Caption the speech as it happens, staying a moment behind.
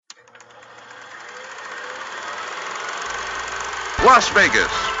Las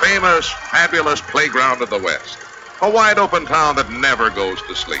Vegas, famous, fabulous playground of the West. A wide-open town that never goes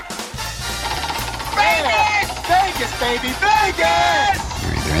to sleep. Vegas! Vegas, baby, Vegas!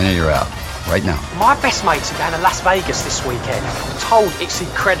 You're either in or you're out. Right now. My best mates are going to Las Vegas this weekend. I'm told it's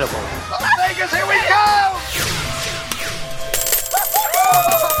incredible. Las Vegas, here we go!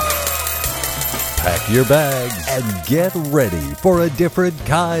 Pack your bags and get ready for a different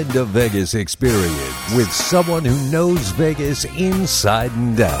kind of Vegas experience with someone who knows Vegas inside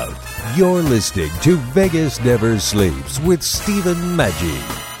and out. You're listening to Vegas Never Sleeps with Stephen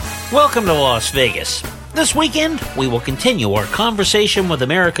Maggi. Welcome to Las Vegas. This weekend, we will continue our conversation with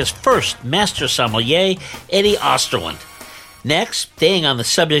America's first master sommelier, Eddie Osterland. Next, staying on the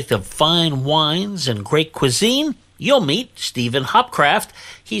subject of fine wines and great cuisine, you'll meet Stephen Hopcraft.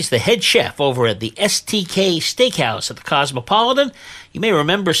 He's the head chef over at the STK Steakhouse at the Cosmopolitan. You may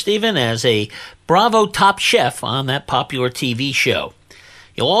remember Stephen as a Bravo top chef on that popular TV show.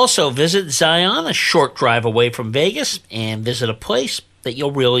 You'll also visit Zion, a short drive away from Vegas, and visit a place that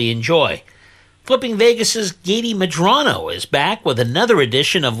you'll really enjoy. Flipping Vegas's Gady Medrano is back with another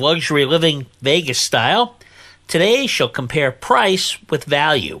edition of Luxury Living Vegas Style. Today, she'll compare price with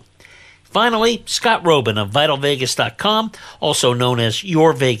value. Finally, Scott Robin of VitalVegas.com, also known as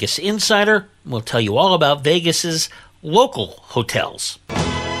Your Vegas Insider, will tell you all about Vegas's local hotels.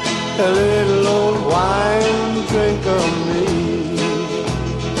 A little old wine, drink of me.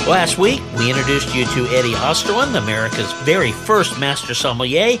 Last week, we introduced you to Eddie Osterland, America's very first master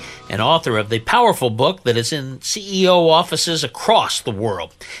sommelier and author of the powerful book that is in CEO offices across the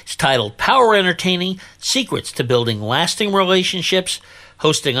world. It's titled Power Entertaining: Secrets to Building Lasting Relationships,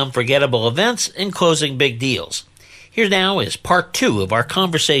 Hosting Unforgettable Events, and Closing Big Deals. Here now is part 2 of our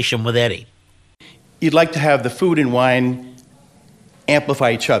conversation with Eddie. You'd like to have the food and wine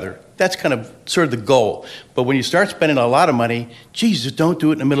amplify each other. That's kind of sort of the goal. But when you start spending a lot of money, Jesus, don't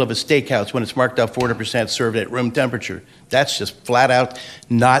do it in the middle of a steakhouse when it's marked up 400% served at room temperature. That's just flat out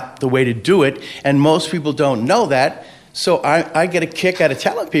not the way to do it. And most people don't know that. So I get a kick out of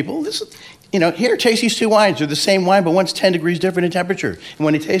telling people, this is, here, taste these two wines. They're the same wine, but one's 10 degrees different in temperature. And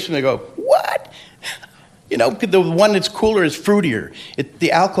when they taste them, they go, what? The one that's cooler is fruitier.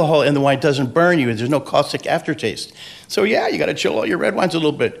 The alcohol in the wine doesn't burn you, and there's no caustic aftertaste. So yeah, you got to chill all your red wines a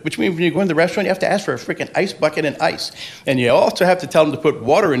little bit, which means when you go in the restaurant, you have to ask for a freaking ice bucket and ice. And you also have to tell them to put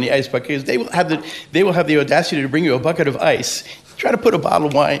water in the ice bucket, because they will have the audacity to bring you a bucket of ice. Try to put a bottle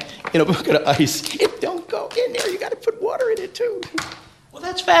of wine in a bucket of ice. It don't go in there. You got to put water in it too. Well,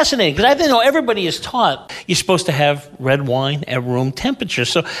 that's fascinating, because I didn't know everybody is taught you're supposed to have red wine at room temperature.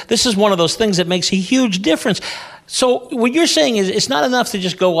 So this is one of those things that makes a huge difference. So what you're saying is it's not enough to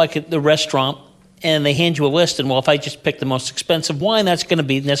just go like at the restaurant and they hand you a list and, well, if I just pick the most expensive wine, that's going to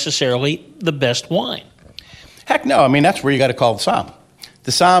be necessarily the best wine. Heck no. I mean, that's where you got to call the som.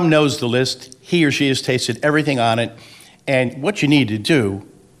 The som knows the list. He or she has tasted everything on it. And what you need to do,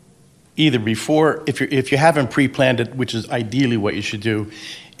 either before, if you haven't pre-planned it, which is ideally what you should do,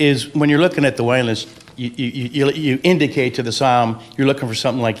 is when you're looking at the wine list, you indicate to the som you're looking for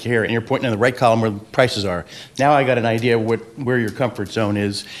something like here, and you're pointing in the right column where the prices are. Now I got an idea where your comfort zone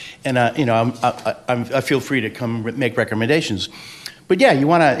is, and I feel free to come make recommendations. But yeah, you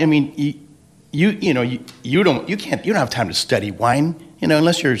want to. I mean, you don't have time to study wine,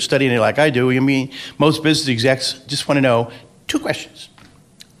 unless you're studying it like I do. I mean, most business execs just want to know 2 questions.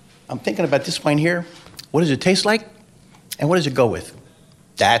 I'm thinking about this wine here. What does it taste like? And what does it go with?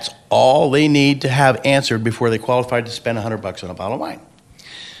 That's all they need to have answered before they qualify to spend $100 on a bottle of wine.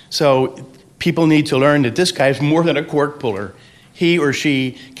 So people need to learn that this guy is more than a cork puller. He or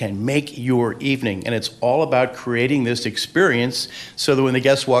she can make your evening. And it's all about creating this experience so that when the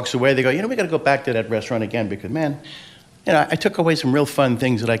guest walks away, they go, we got to go back to that restaurant again because, man, I took away some real fun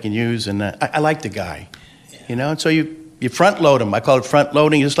things that I can use, and I like the guy. And so you front load them. I call it front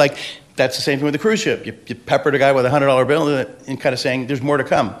loading. It's like that's the same thing with the cruise ship. You peppered a guy with a $100 bill and kind of saying there's more to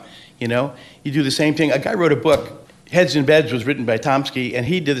come. You do the same thing. A guy wrote a book. Heads in Beds was written by Tomsky, and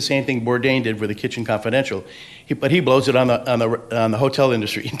he did the same thing Bourdain did with The Kitchen Confidential. But he blows it on the hotel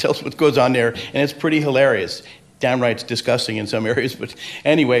industry. He tells what goes on there, and it's pretty hilarious. Downright disgusting in some areas, but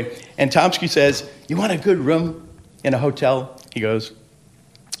anyway. And Tomsky says, "You want a good room in a hotel?" He goes,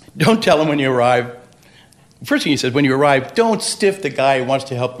 "Don't tell them when you arrive. First thing he says, when you arrive, don't stiff the guy who wants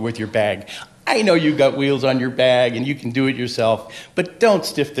to help you with your bag. I know you got wheels on your bag and you can do it yourself, but don't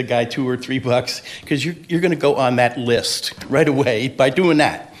stiff the guy $2 or $3 because you're going to go on that list right away by doing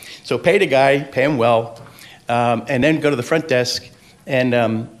that. So pay the guy, pay him well, and then go to the front desk,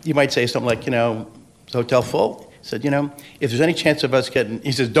 and you might say something like, is the hotel full? said, if there's any chance of us getting,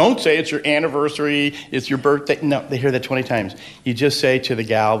 he says, don't say it's your anniversary, it's your birthday. No, they hear that 20 times. You just say to the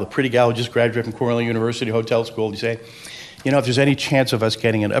gal, the pretty gal who just graduated from Cornell University Hotel School, you say, if there's any chance of us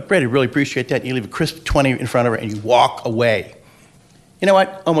getting an upgrade, I'd really appreciate that. And you leave a crisp 20 in front of her and you walk away. You know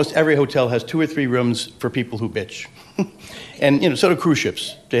what? Almost every hotel has 2 or 3 rooms for people who bitch. And, so do cruise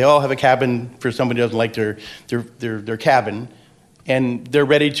ships. They all have a cabin for somebody who doesn't like their cabin. And they're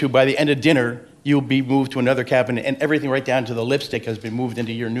ready to, by the end of dinner, you'll be moved to another cabin, and everything right down to the lipstick has been moved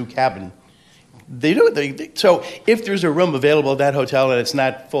into your new cabin. They do it. So if there's a room available at that hotel and it's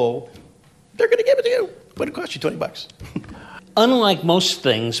not full, they're going to give it to you. But it costs you $20. Unlike most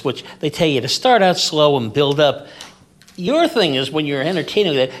things, which they tell you to start out slow and build up, your thing is when you're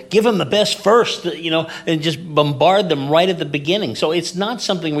entertaining that, give them the best first, and just bombard them right at the beginning. So it's not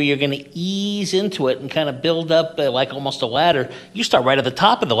something where you're going to ease into it and kind of build up like almost a ladder. You start right at the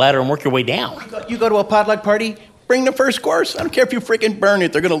top of the ladder and work your way down. You go to a potluck party, bring the first course. I don't care if you freaking burn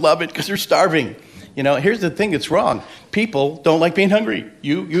it. They're going to love it because they're starving. Here's the thing that's wrong. People don't like being hungry.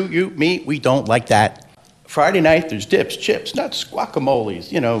 You, me, we don't like that. Friday night, there's dips, chips, nuts,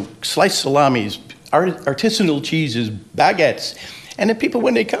 guacamoles, sliced salamis, artisanal cheeses, baguettes. And the people,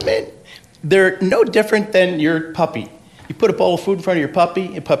 when they come in, they're no different than your puppy. You put a bowl of food in front of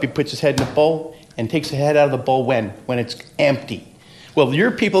your puppy puts his head in the bowl and takes the head out of the bowl when it's empty. Well,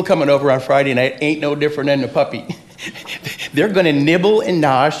 your people coming over on Friday night ain't no different than the puppy. They're going to nibble and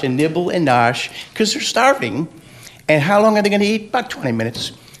nosh because they're starving. And how long are they going to eat? About 20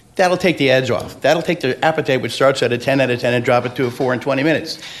 minutes. That'll take the edge off. That'll take their appetite, which starts at a 10 out of 10, and drop it to a 4 in 20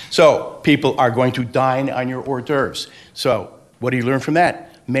 minutes. So people are going to dine on your hors d'oeuvres. So what do you learn from that?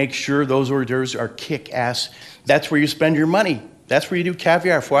 Make sure those hors d'oeuvres are kick-ass. That's where you spend your money. That's where you do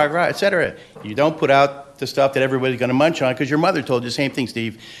caviar, foie gras, etc. You don't put out the stuff that everybody's going to munch on because your mother told you the same thing,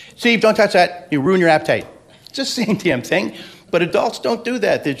 Steve. Steve, don't touch that. You ruin your appetite. It's the same damn thing. But adults don't do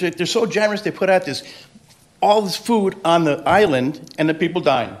that. They're so generous. They put out all this food on the island, and the people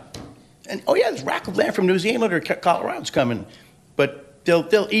dine. And, there's rack of lamb from New Zealand or Colorado's coming. But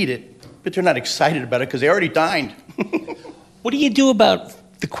they'll eat it, but they're not excited about it because they already dined. What do you do about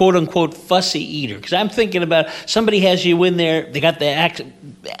the quote-unquote fussy eater? Because I'm thinking about somebody has you in there, they got the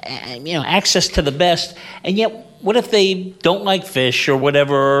access to the best, and yet what if they don't like fish or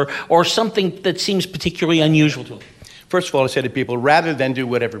whatever, or something that seems particularly unusual to them? First of all, I say to people, rather than do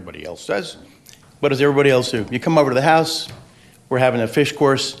what everybody else does, what does everybody else do? You come over to the house, we're having a fish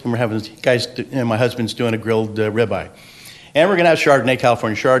course, and we're having my husband's doing a grilled ribeye. And we're going to have Chardonnay,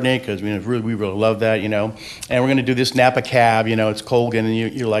 California Chardonnay, because we really love that, And we're going to do this Napa Cab, it's Colgan, and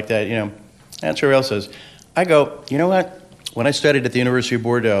you like that, That's what everybody else says. I go, you know what? When I studied at the University of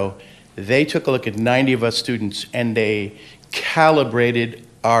Bordeaux, they took a look at 90 of us students, and they calibrated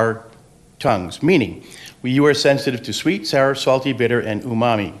our tongues, meaning you are sensitive to sweet, sour, salty, bitter, and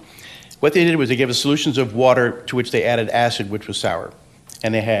umami. What they did was they gave us solutions of water to which they added acid, which was sour.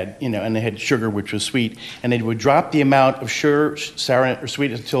 And they had, sugar, which was sweet. And they would drop the amount of sugar, sour, or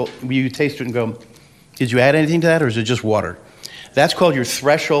sweet until you taste it and go, did you add anything to that, or is it just water? That's called your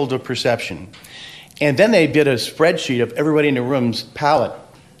threshold of perception. And then they did a spreadsheet of everybody in the room's palate.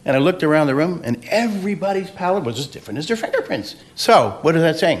 And I looked around the room, and everybody's palate was as different as their fingerprints. So, what is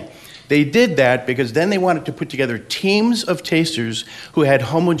that saying? They did that because then they wanted to put together teams of tasters who had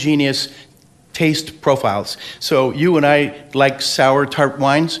homogeneous taste profiles. So you and I like sour tart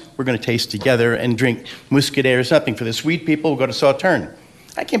wines. We're going to taste together and drink Muscadet or something. For the sweet people, we'll go to Sauterne.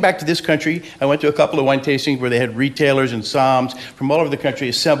 I came back to this country. I went to a couple of wine tastings where they had retailers and somms from all over the country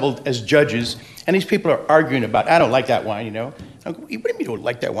assembled as judges. And these people are arguing about, I don't like that wine, I go, what do you mean you don't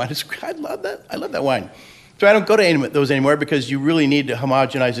like that wine? I love that. I love that wine. So I don't go to those anymore because you really need to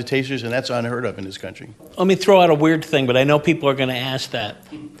homogenize the tasters, and that's unheard of in this country. Let me throw out a weird thing, but I know people are going to ask that.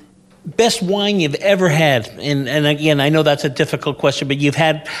 Best wine you've ever had? And again, I know that's a difficult question, but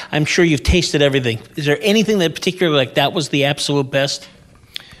I'm sure you've tasted everything. Is there anything that particularly like that was the absolute best?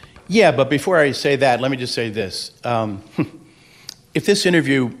 Yeah, but before I say that, let me just say this. If this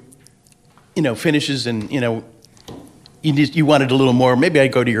interview, finishes and, you wanted a little more, maybe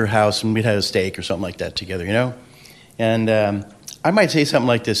I'd go to your house and we'd have a steak or something like that together, And I might say something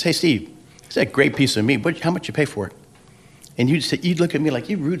like this, hey, Steve, it's a great piece of meat. How much you pay for it? And you'd look at me like,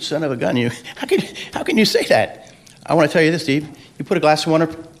 you rude son of a gun. How can you say that? I want to tell you this, Steve. You put a glass of water,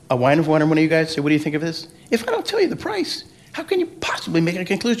 a wine of water in one of you guys, say, what do you think of this? If I don't tell you the price, how can you possibly make a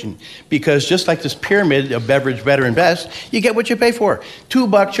conclusion? Because just like this pyramid of beverage better and best, you get what you pay for.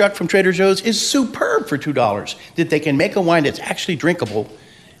 $2 Chuck from Trader Joe's is superb for $2. That they can make a wine that's actually drinkable,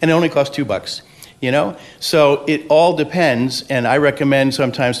 and it only costs $2. you know? So it all depends, and I recommend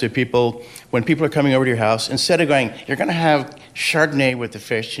sometimes to people, when people are coming over to your house, instead of going, you're going to have Chardonnay with the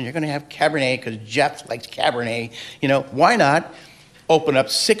fish, and you're going to have Cabernet, because Jeff likes Cabernet, you know, why not open up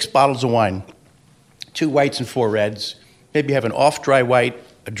 6 bottles of wine, 2 whites and 4 reds, maybe have an off-dry white,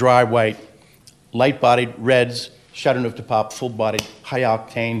 a dry white, light-bodied reds, Chateauneuf du Pape, full-bodied,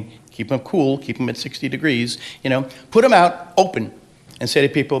 high-octane, keep them cool, keep them at 60 degrees, you know, put them out open and say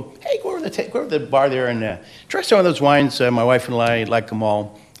to people, hey, go over to the bar there and try some of those wines. My wife and I like them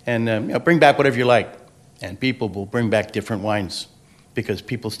all, and you know, bring back whatever you like. And people will bring back different wines because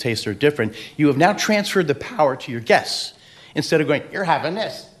people's tastes are different. You have now transferred the power to your guests. Instead of going, you're having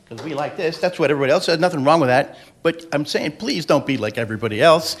this, because we like this. That's what everybody else says. Nothing wrong with that. But I'm saying, please don't be like everybody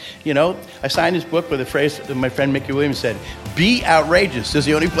else. You know, I signed this book with a phrase that my friend Mickey Williams said, be outrageous. This is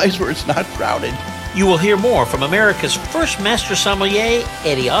the only place where it's not crowded. You will hear more from America's first master sommelier,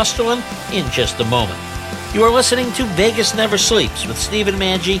 Eddie Osterland, in just a moment. You are listening to Vegas Never Sleeps with Stephen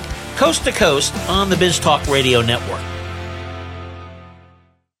Manji, coast to coast on the Biz Talk Radio Network.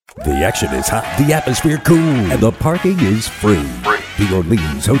 The action is hot, the atmosphere cool, and the parking is free. The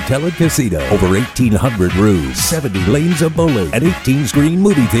Orleans Hotel and Casino. Over 1,800 rooms, 70 lanes of bowling, an 18-screen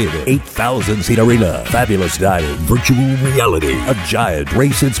movie theater, 8,000-seat arena, fabulous dining, virtual reality, a giant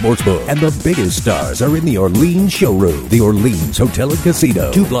race and sports book, and the biggest stars are in the Orleans showroom. The Orleans Hotel and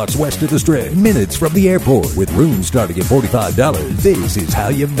Casino, 2 blocks west of the Strip, minutes from the airport, with rooms starting at $45. This is how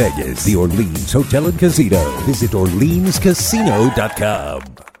you Vegas. The Orleans Hotel and Casino. Visit OrleansCasino.com.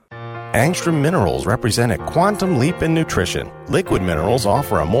 Angstrom Minerals represent a quantum leap in nutrition. Liquid minerals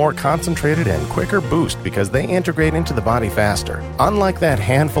offer a more concentrated and quicker boost because they integrate into the body faster. Unlike that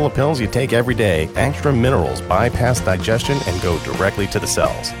handful of pills you take every day, Angstrom Minerals bypass digestion and go directly to the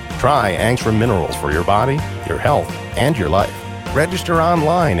cells. Try Angstrom Minerals for your body, your health, and your life. Register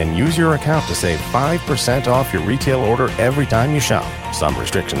online and use your account to save 5% off your retail order every time you shop. Some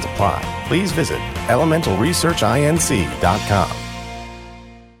restrictions apply. Please visit elementalresearchinc.com.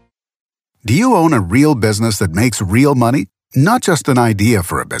 Do you own a real business that makes real money? Not just an idea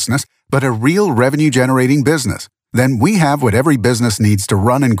for a business, but a real revenue-generating business? Then we have what every business needs to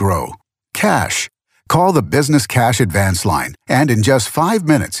run and grow. Cash. Call the Business Cash Advance Line, and in just 5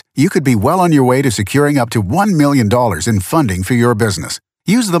 minutes, you could be well on your way to securing up to $1 million in funding for your business.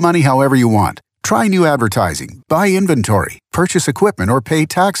 Use the money however you want. Try new advertising, buy inventory, purchase equipment, or pay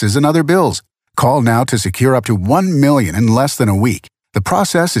taxes and other bills. Call now to secure up to $1 million in less than a week. The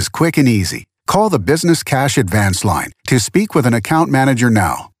process is quick and easy. Call the Business Cash Advance Line to speak with an account manager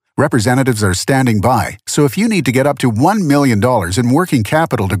now. Representatives are standing by, so if you need to get up to $1 million in working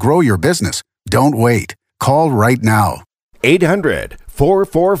capital to grow your business, don't wait. Call right now.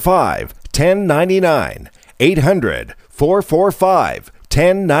 800-445-1099.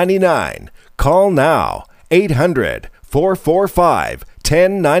 800-445-1099. Call now.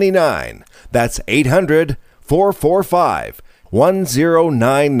 800-445-1099. That's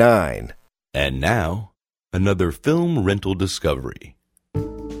 800-445-1099. And now, another film rental discovery.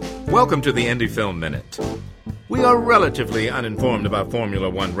 Welcome to the Indie Film Minute. We are relatively uninformed about Formula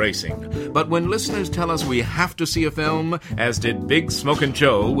One racing, but when listeners tell us we have to see a film, as did Big Smokin'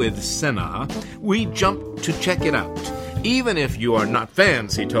 Joe with Senna, we jump to check it out. Even if you are not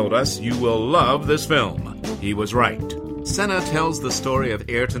fans, he told us, you will love this film. He was right. Senna tells the story of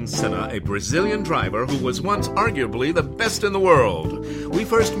Ayrton Senna, a Brazilian driver who was once arguably the best in the world. We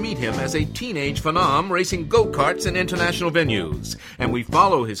first meet him as a teenage phenom racing go-karts in international venues, and we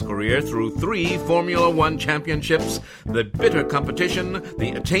follow his career through 3 Formula One championships, the bitter competition,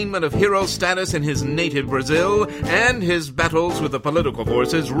 the attainment of hero status in his native Brazil, and his battles with the political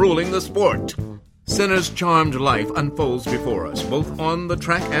forces ruling the sport. Senna's charmed life unfolds before us, both on the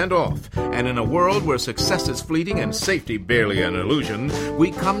track and off, and in a world where success is fleeting and safety barely an illusion,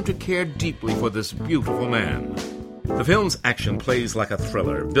 we come to care deeply for this beautiful man. The film's action plays like a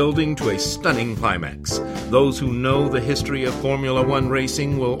thriller, building to a stunning climax. Those who know the history of Formula One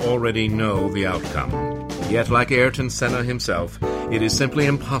racing will already know the outcome. Yet, like Ayrton Senna himself, it is simply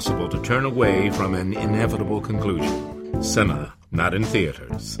impossible to turn away from an inevitable conclusion. Senna, not in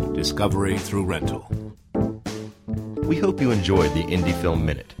theaters. Discovery through rental. We hope you enjoyed the Indie Film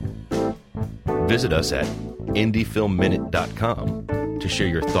Minute. Visit us at indiefilmminute.com to share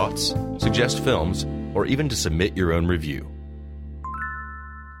your thoughts, suggest films, or even to submit your own review.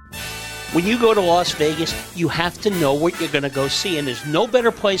 When you go to Las Vegas, you have to know what you're going to go see, and there's no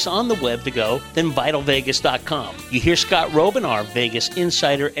better place on the web to go than VitalVegas.com. You hear Scott Robin, our Vegas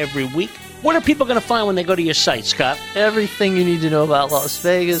insider, every week. What are people going to find when they go to your site, Scott? Everything you need to know about Las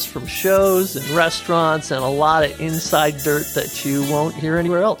Vegas, from shows and restaurants and a lot of inside dirt that you won't hear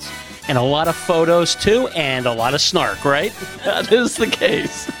anywhere else. And a lot of photos, too, and a lot of snark, right? That is the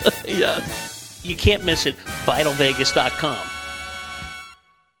case. Yes. You can't miss it. VitalVegas.com.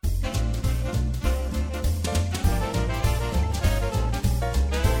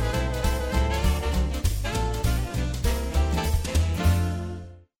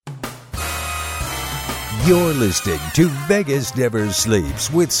 You're listening to Vegas Never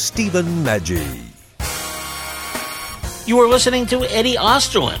Sleeps with Stephen Maggi. You are listening to Eddie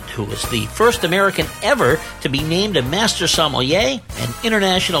Osterland, who was the first American ever to be named a Master Sommelier, an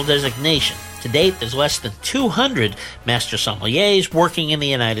international designation. To date, there's less than 200 Master Sommeliers working in the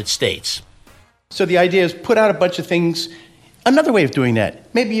United States. So the idea is put out a bunch of things. Another way of doing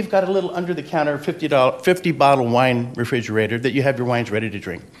that, maybe you've got a little under-the-counter 50-bottle wine refrigerator that you have your wines ready to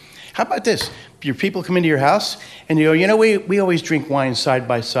drink. How about this? Your people come into your house and you go, we always drink wine side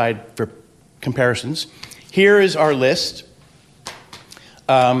by side for comparisons. Here is our list.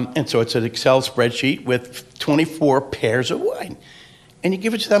 And so it's an Excel spreadsheet with 24 pairs of wine. And you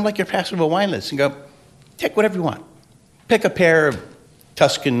give it to them like you're passing a wine list and go, take whatever you want. Pick a pair of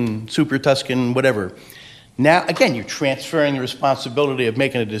Tuscan, Super Tuscan, whatever. Now, again, you're transferring the responsibility of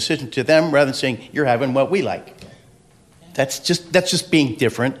making a decision to them rather than saying, you're having what we like. That's just being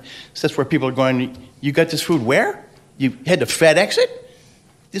different. So that's where people are going, you got this food where? You had to FedEx it?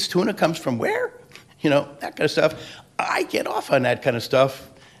 This tuna comes from where? That kind of stuff. I get off on that kind of stuff.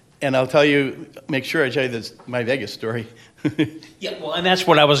 And I'll tell you, make sure I tell you my Vegas story. Yeah, well, and that's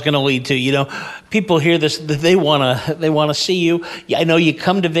what I was going to lead to. People hear this, they want to see you. Yeah, I know you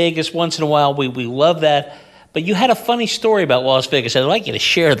come to Vegas once in a while. We love that. But you had a funny story about Las Vegas. I'd like you to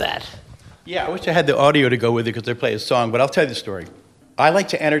share that. Yeah, I wish I had the audio to go with it because they play a song, but I'll tell you the story. I like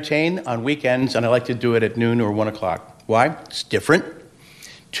to entertain on weekends, and I like to do it at noon or 1 o'clock. Why? It's different.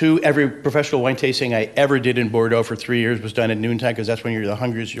 2, every professional wine tasting I ever did in Bordeaux for 3 years was done at noontime because that's when you're the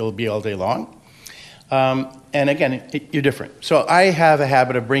hungriest you'll be all day long. And again, you're different. So I have a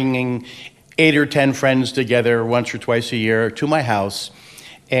habit of bringing 8 or 10 friends together once or twice a year to my house,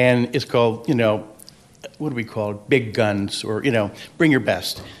 and it's called, what do we call it? Big guns, or, bring your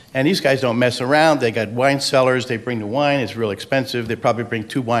best. And these guys don't mess around. They got wine cellars. They bring the wine. It's real expensive. They probably bring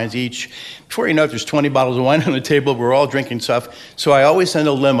 2 wines each. Before you know it, there's 20 bottles of wine on the table. We're all drinking stuff. So I always send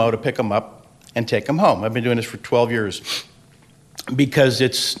a limo to pick them up and take them home. I've been doing this for 12 years because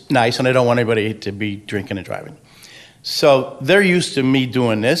it's nice, and I don't want anybody to be drinking and driving. So they're used to me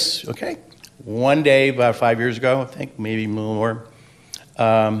doing this, okay? One day, about 5 years ago, I think, maybe a little more,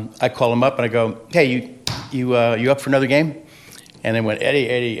 I call them up and I go, hey, you up for another game? And they went,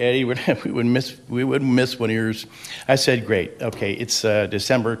 Eddie, we wouldn't miss one of yours. I said, great, okay, it's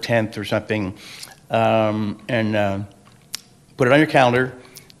December 10th or something, and put it on your calendar.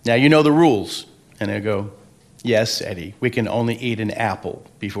 Now you know the rules. And they go, yes, Eddie, we can only eat an apple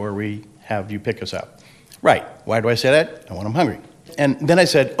before we have you pick us up. Right, why do I say that? I want them hungry. And then I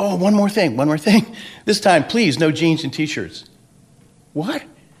said, oh, one more thing. This time, please, no jeans and T-shirts. What?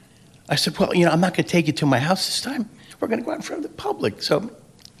 I said, well, I'm not going to take you to my house this time. We're going to go out in front of the public, so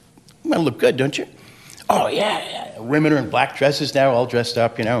you want to look good, don't you? Oh, yeah. Women are in black dresses now, all dressed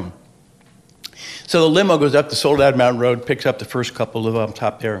up, So the limo goes up the sold-out Mountain Road, picks up the first couple live on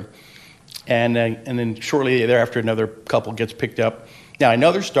top there, and then shortly thereafter, another couple gets picked up. Now, I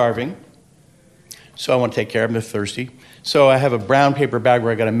know they're starving, so I want to take care of them. They're thirsty. So I have a brown paper bag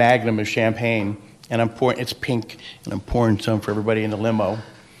where I got a magnum of champagne, and I'm pouring, it's pink, and I'm pouring some for everybody in the limo.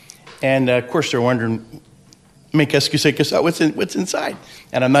 And, of course, they're wondering, qu'est-ce que c'est que ça? What's inside?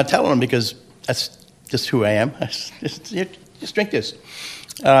 And I'm not telling them because that's just who I am. Just drink this.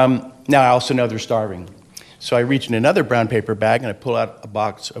 Now, I also know they're starving. So I reach in another brown paper bag and I pull out a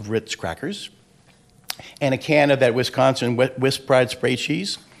box of Ritz crackers and a can of that Wisconsin Wisp Pride spray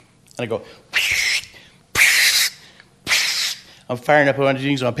cheese. And I go, I'm firing up a bunch of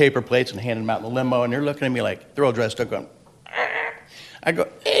things on paper plates and handing them out in the limo, and they're looking at me like, they're all dressed up going, I go,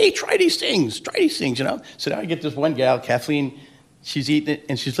 hey, try these things, So now I get this one gal, Kathleen, she's eating it,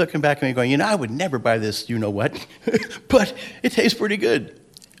 and she's looking back at me going, I would never buy this, what, but it tastes pretty good.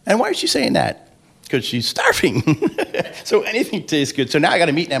 And why is she saying that? Because she's starving. So anything tastes good. So now I got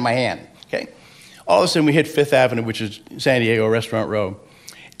a meat in my hand, okay? All of a sudden we hit 5th Avenue, which is San Diego Restaurant Row,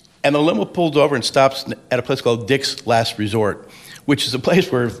 and the limo pulls over and stops at a place called Dick's Last Resort, which is a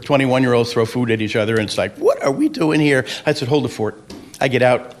place where 21-year-olds throw food at each other, and it's like, what are we doing here? I said, hold the fort. I get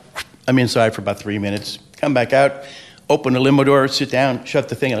out, I'm inside for about 3 minutes, come back out, open the limo door, sit down, shut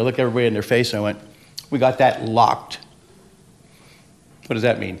the thing, and I look everybody in their face, and I went, we got that locked. What does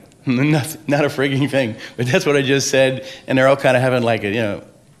that mean? Nothing, not a frigging thing, but that's what I just said, and they're all kind of having like a,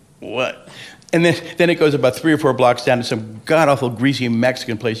 what? And then it goes about 3 or 4 blocks down to some god-awful, greasy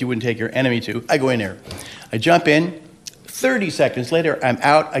Mexican place you wouldn't take your enemy to. I go in there. I jump in. 30 seconds later, I'm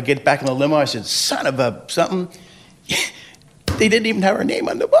out. I get back in the limo. I said, son of a something. They didn't even have our name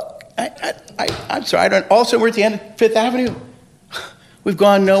on the book. I'm sorry. Also, we're at the end of Fifth Avenue. We've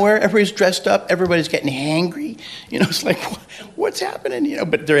gone nowhere. Everybody's dressed up. Everybody's getting hangry. It's like, what's happening?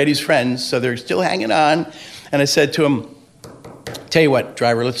 But they're Eddie's friends, so they're still hanging on. And I said to him, tell you what,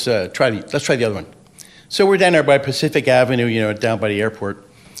 driver, let's try the other one. So we're down there by Pacific Avenue, down by the airport.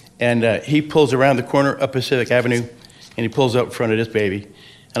 And he pulls around the corner up Pacific Avenue, and he pulls up in front of this baby.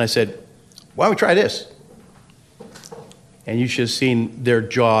 And I said, why don't we try this? And you should have seen their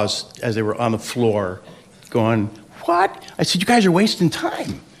jaws as they were on the floor going, what? I said, you guys are wasting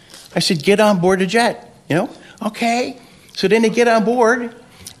time. I said, get on board the jet, Okay. So then they get on board,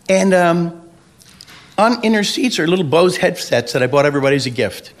 and in their seats are little Bose headsets that I bought everybody as a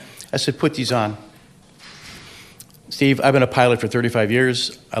gift. I said, put these on. Steve, I've been a pilot for 35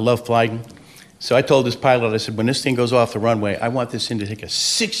 years. I love flying. So I told this pilot, I said, when this thing goes off the runway, I want this thing to take a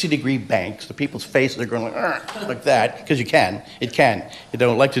 60-degree bank. So people's faces are going like that, because you can. It can. You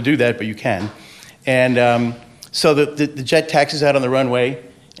don't like to do that, but you can. And so the jet taxis out on the runway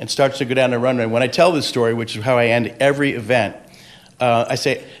and starts to go down the runway. When I tell this story, which is how I end every event, I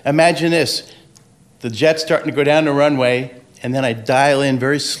say, imagine this. The jet's starting to go down the runway, and then I dial in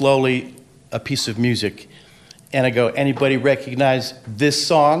very slowly a piece of music. And I go, anybody recognize this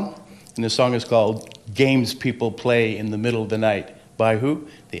song? And the song is called Games People Play in the Middle of the Night. By who?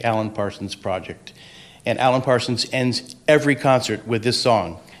 The Alan Parsons Project. And Alan Parsons ends every concert with this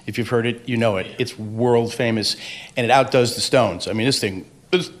song. If you've heard it, you know it. It's world famous, and it outdoes the Stones. I mean,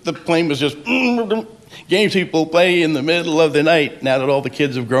 the plane was just, Games People Play in the Middle of the Night, now that all the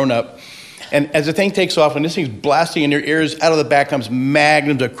kids have grown up. And as the thing takes off, and this thing's blasting in your ears, out of the back comes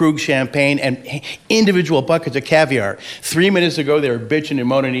magnums of Krug champagne and individual buckets of caviar. 3 minutes ago, they were bitching and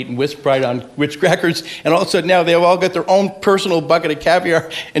moaning, eating Wisp Pride on Ritz crackers, and all of a sudden now they've all got their own personal bucket of caviar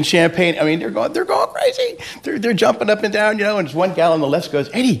and champagne. I mean, they're going crazy. They're jumping up and down, and there's one gal on the left goes,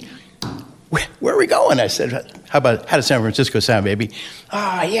 Eddie, where are we going? I said, how does San Francisco sound, baby?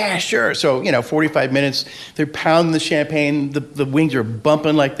 Yeah, sure. So, 45 minutes, they're pounding the champagne, the wings are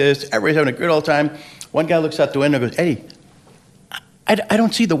bumping like this, everybody's having a good old time. One guy looks out the window and goes, Eddie, I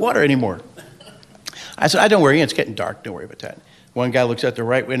don't see the water anymore. I said, don't worry, it's getting dark, don't worry about that. One guy looks out the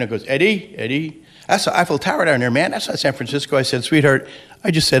right window and goes, Eddie, that's the Eiffel Tower down there, man. That's not San Francisco. I said, sweetheart,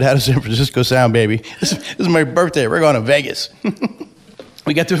 I just said, how does San Francisco sound, baby? This is my birthday. We're going to Vegas.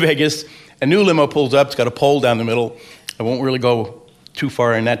 We get to Vegas. A new limo pulls up. It's got a pole down the middle. I won't really go too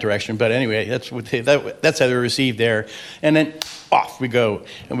far in that direction, but anyway, that's how they're received there. And then off we go,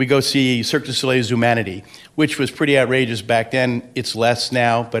 and we go see Cirque du Soleil's Humanity, which was pretty outrageous back then. It's less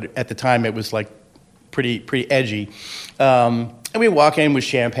now, but at the time it was like pretty edgy. And we walk in with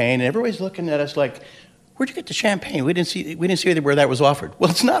champagne, and everybody's looking at us like, where'd you get the champagne? We didn't see where that was offered.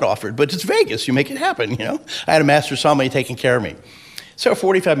 Well, it's not offered, but it's Vegas. You make it happen, I had a master sommelier taking care of me. So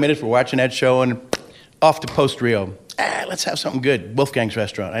 45 minutes, we're watching that show, and off to Post Rio. Let's have something good. Wolfgang's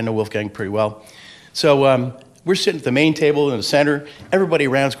restaurant. I know Wolfgang pretty well. So we're sitting at the main table in the center. Everybody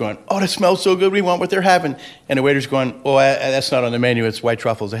around's going, that smells so good. We want what they're having. And the waiter's going, that's not on the menu. It's white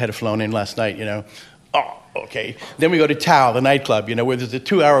truffles. I had it flown in last night, Okay. Then we go to Tao, the nightclub, where there's a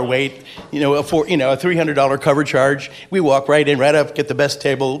 2-hour wait, for, a $300 cover charge. We walk right in, right up, get the best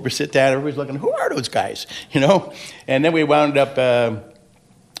table. We sit down. Everybody's looking, who are those guys, And then we wound up,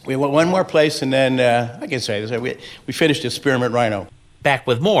 we went one more place, and then, I can say this, we finished at Spearmint Rhino. Back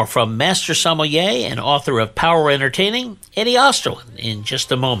with more from Master Sommelier and author of Power Entertaining, Eddie Osterland, in just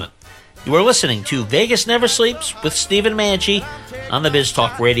a moment. You are listening to Vegas Never Sleeps with Stephen Manchi on the Biz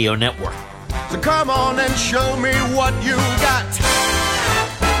Talk Radio Network. So come on and show me what you got.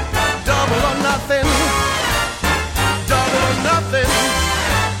 Double or nothing. Double or nothing.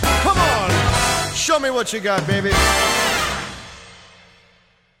 Come on, show me what you got, baby.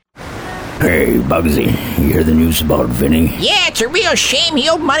 Hey, Bugsy, you hear the news about Vinny? Yeah, it's a real shame. He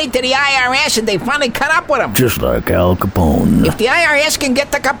owed money to the IRS and they finally cut up with him. Just like Al Capone. If the IRS can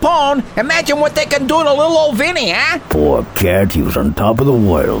get to Capone, imagine what they can do to little old Vinny, huh? Poor cat, he was on top of the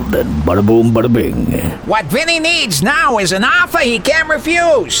world, then bada boom, bada bing. What Vinny needs now is an offer he can't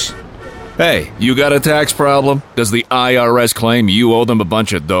refuse. Hey, you got a tax problem? Does the IRS claim you owe them a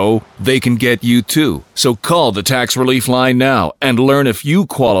bunch of dough? They can get you too. So call the Tax Relief Line now and learn if you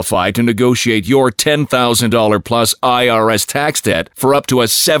qualify to negotiate your $10,000 plus IRS tax debt for up to a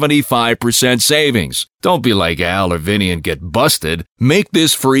 75% savings. Don't be like Al or Vinny and get busted. Make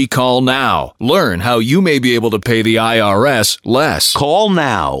this free call now. Learn how you may be able to pay the IRS less. Call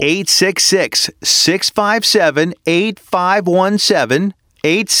now. 866-657-8517.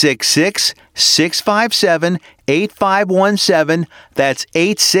 866-657-8517. That's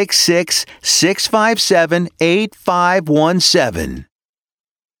 866-657-8517.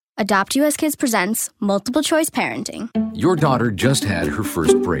 Adopt US Kids presents Multiple Choice Parenting. Your daughter just had her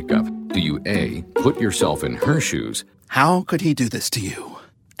first breakup. Do you A, put yourself in her shoes? How could he do this to you?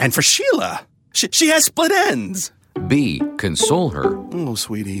 And for Sheila, she has split ends. B, console her. Oh,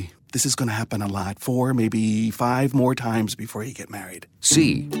 sweetie, this is going to happen a lot. 4, maybe 5 more times before you get married.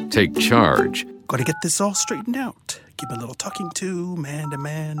 C, take charge. Got to get this all straightened out. Give a little talking to, man to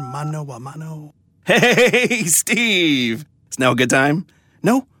man, mano a mano. Hey, Steve! Is now a good time?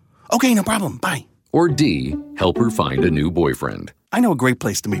 No? Okay, no problem. Bye. Or D, help her find a new boyfriend. I know a great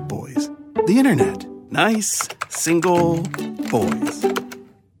place to meet boys. The internet. Nice, single boys.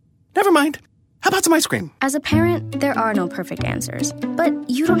 Never mind. How about some ice cream? As a parent, there are no perfect answers. But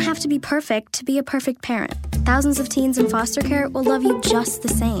you don't have to be perfect to be a perfect parent. Thousands of teens in foster care will love you just the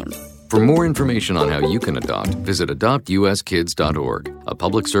same. For more information on how you can adopt, visit adoptuskids.org. A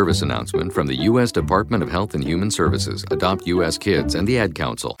public service announcement from the U.S. Department of Health and Human Services, Adopt U.S. Kids, and the Ad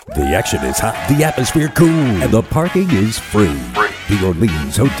Council. The action is hot, the atmosphere cool, and the parking is free. The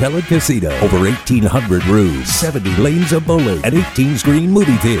Orleans Hotel and Casino. Over 1,800 rooms, 70 lanes of bowling, an 18-screen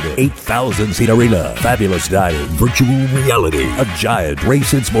movie theater, 8,000-seat arena, fabulous dining, virtual reality, a giant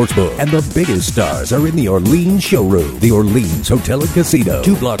race and sports book, and the biggest stars are in the Orleans showroom. The Orleans Hotel and Casino,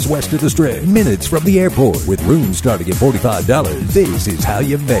 2 blocks west of the Strip, minutes from the airport, with rooms starting at $45. This is how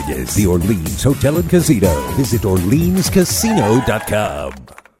you Vegas. The Orleans Hotel and Casino. Visit OrleansCasino.com.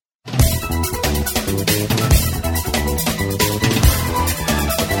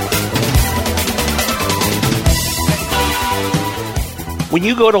 When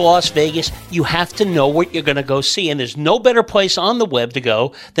you go to Las Vegas, you have to know what you're going to go see, and there's no better place on the web to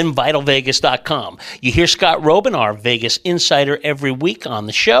go than VitalVegas.com. You hear Scott Robin, our Vegas insider, every week on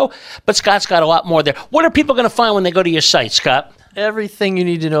the show, but Scott's got a lot more there. What are people going to find when they go to your site, Scott? Everything you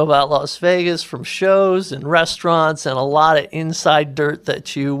need to know about Las Vegas, from shows and restaurants, and a lot of inside dirt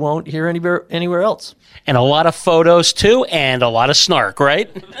that you won't hear anywhere else. And a lot of photos, too, and a lot of snark,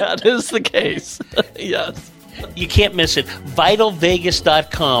 right? That is the case. Yes. You can't miss it.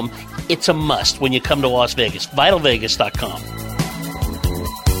 VitalVegas.com. It's a must when you come to Las Vegas. VitalVegas.com.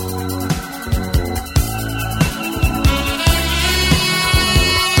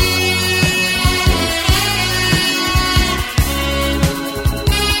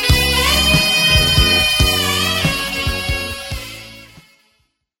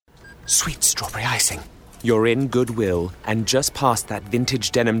 Sweet strawberry icing. You're in Goodwill, and just past that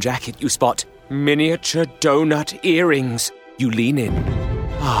vintage denim jacket you spot miniature donut earrings. You lean in.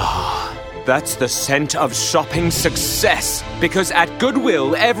 Ah, that's the scent of shopping success. Because at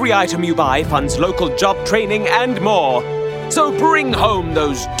Goodwill, every item you buy funds local job training and more. So bring home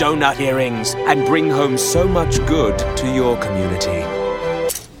those donut earrings and bring home so much good to your community.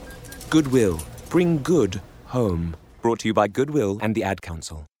 Goodwill. Bring good home. Brought to you by Goodwill and the Ad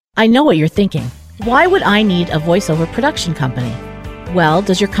Council. I know what you're thinking. Why would I need a voiceover production company? Well,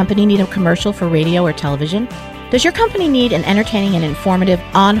 does your company need a commercial for radio or television? Does your company need an entertaining and informative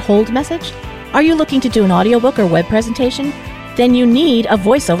on-hold message? Are you looking to do an audiobook or web presentation? Then you need a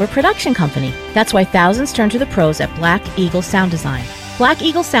voiceover production company. That's why thousands turn to the pros at Black Eagle Sound Design. Black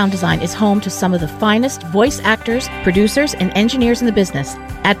Eagle Sound Design is home to some of the finest voice actors, producers, and engineers in the business.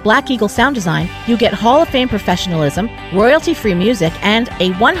 At Black Eagle Sound Design, you get Hall of Fame professionalism, royalty-free music, and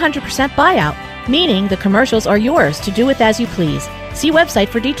a 100% buyout, meaning the commercials are yours to do with as you please. See website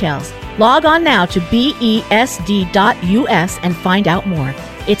for details. Log on now to besd.us and find out more.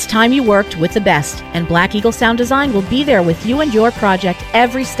 It's time you worked with the best, and Black Eagle Sound Design will be there with you and your project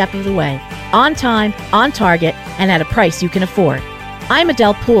every step of the way. On time, on target, and at a price you can afford. I'm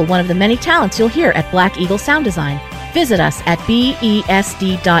Adele Poole, one of the many talents you'll hear at Black Eagle Sound Design. Visit us at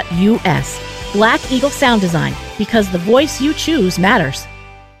besd.us. Black Eagle Sound Design, because the voice you choose matters.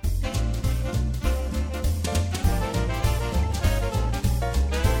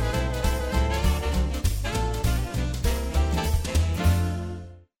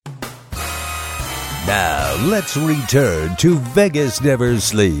 Now, let's return to Vegas Never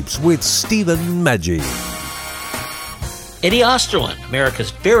Sleeps with Stephen Maggi. Eddie Osterland, America's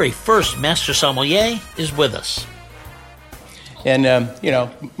very first master sommelier, is with us. And,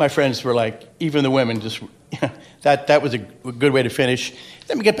 my friends were like, even the women, just that was a good way to finish.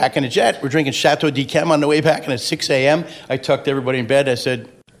 Then we get back in the jet. We're drinking Chateau d'Yquem on the way back, and at 6 a.m., I tucked everybody in bed. I said,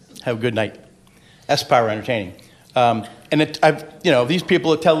 have a good night. That's power entertaining. These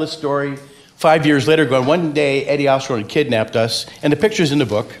people that tell this story 5 years later going, one day Eddie Osterland kidnapped us, and the picture's in the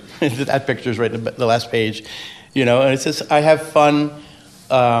book. That picture's right in the last page. And it says, I have fun.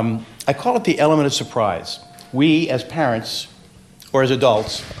 I call it the element of surprise. We, as parents, or as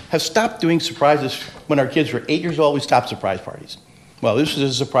adults, have stopped doing surprises. When our kids were 8 years old, we stopped surprise parties. Well, this was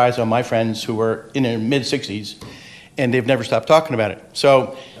a surprise on my friends who were in their mid-60s, and they've never stopped talking about it.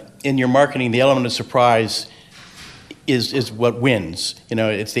 So in your marketing, the element of surprise is what wins.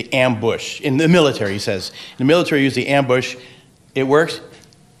 It's the ambush. In the military, he says. In the military, use the ambush. It works.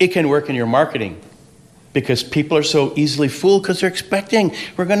 It can work in your marketing because people are so easily fooled because they're expecting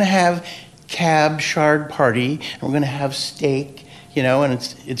we're going to have cab shard party, and we're going to have steak, and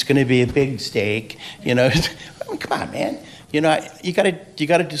it's going to be a big steak, I mean, come on, man. You got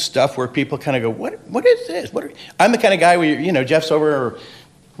to do stuff where people kind of go, what is this? I'm the kind of guy where, Jeff's over, or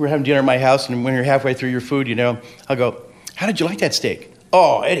we're having dinner at my house, and when you're halfway through your food, I'll go, how did you like that steak?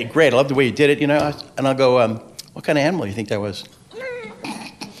 Oh, Eddie, great. I love the way you did it, and I'll go, what kind of animal do you think that was?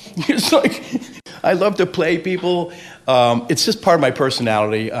 It's like, I love to play people. It's just part of my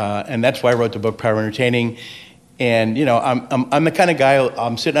personality, and that's why I wrote the book, Power Entertaining. And, I'm the kind of guy,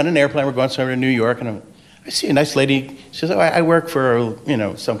 I'm sitting on an airplane, we're going somewhere to New York, and I see a nice lady. She says, I work for,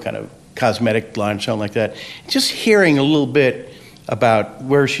 some kind of cosmetic line, something like that. Just hearing a little bit about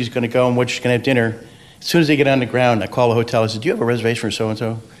where she's going to go and what she's going to have dinner. As soon as they get on the ground, I call the hotel. I said, do you have a reservation for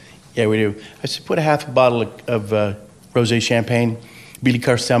so-and-so? Yeah, we do. I said, put a half a bottle of rosé champagne, Billy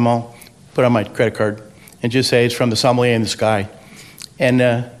Carcemont, put on my credit card, and just say it's from the sommelier in the sky. And,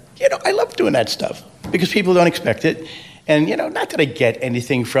 I love doing that stuff because people don't expect it. And, not that I get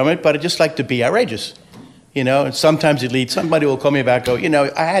anything from it, but I just like to be outrageous. And sometimes it leads, somebody will call me back, go,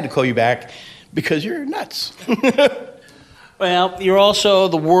 I had to call you back because you're nuts. Well, you're also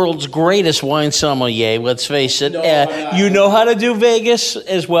the world's greatest wine sommelier, let's face it. You know how to do Vegas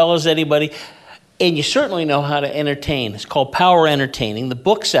as well as anybody. And you certainly know how to entertain. It's called Power Entertaining. The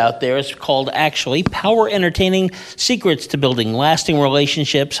book's out there. It's called, actually, Power Entertaining, Secrets to Building Lasting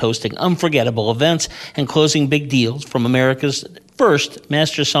Relationships, Hosting Unforgettable Events, and Closing Big Deals from America's first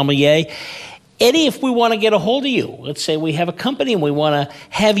Master Sommelier. Eddie, if we want to get a hold of you, let's say we have a company and we want to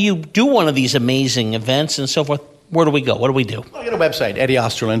have you do one of these amazing events and so forth, where do we go? What do we do? I got a website,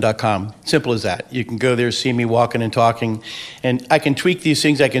 eddieosterland.com. Simple as that. You can go there, see me walking and talking. And I can tweak these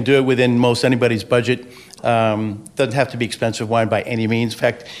things. I can do it within most anybody's budget. Doesn't have to be expensive wine by any means. In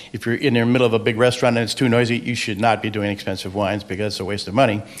fact, if you're in the middle of a big restaurant and it's too noisy, you should not be doing expensive wines because it's a waste of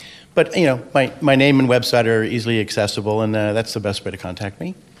money. But, my name and website are easily accessible, and that's the best way to contact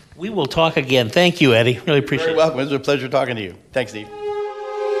me. We will talk again. Thank you, Eddie. Really appreciate it. You're welcome. It was a pleasure talking to you. Thanks, Steve.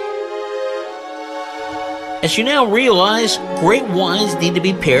 As you now realize, great wines need to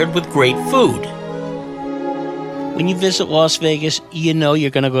be paired with great food. When you visit Las Vegas, you know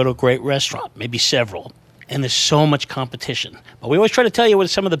you're going to go to a great restaurant, maybe several, and there's so much competition. But we always try to tell you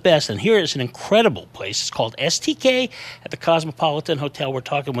what's some of the best, and here is an incredible place. It's called STK at the Cosmopolitan Hotel. We're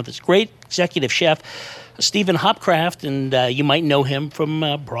talking with this great executive chef, Stephen Hopcraft, and you might know him from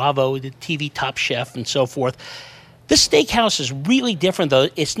Bravo, the TV Top Chef, and so forth. This steakhouse is really different, though.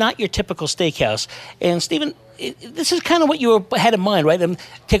 It's not your typical steakhouse. And, Stephen, this is kind of what you had in mind, right?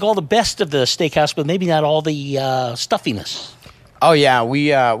 Take all the best of the steakhouse, but maybe not all the stuffiness. Oh, yeah.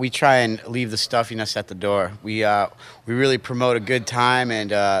 We try and leave the stuffiness at the door. We really promote a good time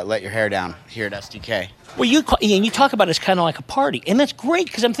and let your hair down here at STK. Well, you talk about it as kind of like a party, and that's great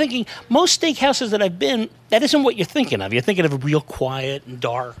because I'm thinking most steakhouses that I've been, that isn't what you're thinking of. You're thinking of a real quiet and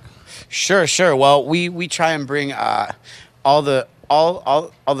dark. Sure. Well, we try and bring all the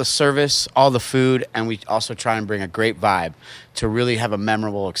service, all the food, and we also try and bring a great vibe to really have a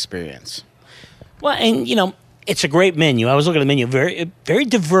memorable experience. Well, and it's a great menu. I was looking at the menu, very very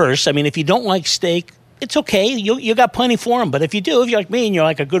diverse. I mean, if you don't like steak, it's okay. You got plenty for them. But if you do, if you're like me and you're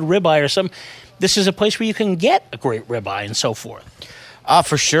like a good ribeye or something, this is a place where you can get a great ribeye and so forth.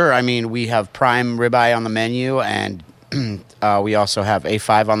 For sure. I mean, we have prime ribeye on the menu, and we also have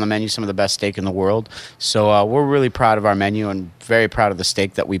A5 on the menu, some of the best steak in the world. So we're really proud of our menu and very proud of the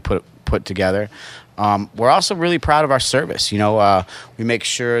steak that we put together. We're also really proud of our service. We make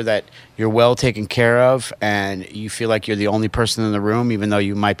sure that you're well taken care of and you feel like you're the only person in the room, even though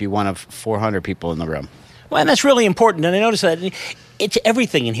you might be one of 400 people in the room. Well, and that's really important. And I noticed that it's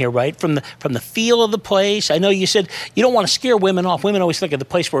everything in here, right? From the feel of the place. I know you said you don't want to scare women off. Women always think of the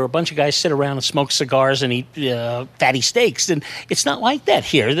place where a bunch of guys sit around and smoke cigars and eat fatty steaks, and it's not like that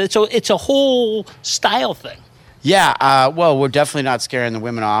here. It's a whole style thing. Yeah, well, we're definitely not scaring the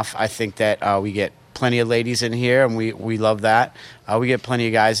women off. I think that we get plenty of ladies in here, and we love that. We get plenty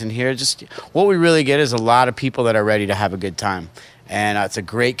of guys in here. Just what we really get is a lot of people that are ready to have a good time, and it's a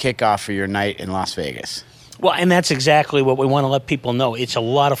great kickoff for your night in Las Vegas. Well, and that's exactly what we want to let people know. It's a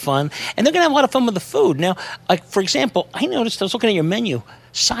lot of fun, and they're going to have a lot of fun with the food. Now, like, for example, I noticed, I was looking at your menu,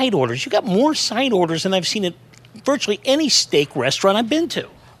 side orders. You got more side orders than I've seen at virtually any steak restaurant I've been to.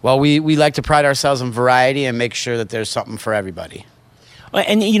 Well, we like to pride ourselves on variety and make sure that there's something for everybody.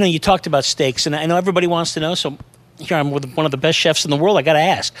 And, you know, you talked about steaks, and I know everybody wants to know, so here I'm with one of the best chefs in the world. I got to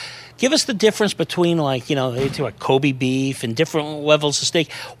ask, give us the difference between, like, you know, they do like Kobe beef and different levels of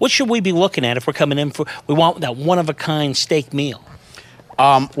steak. What should we be looking at if we're coming in we want that one-of-a-kind steak meal?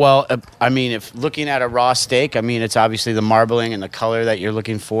 Well, I mean, if looking at a raw steak, I mean, it's obviously the marbling and the color that you're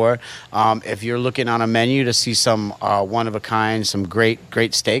looking for. If you're looking on a menu to see some one-of-a-kind, some great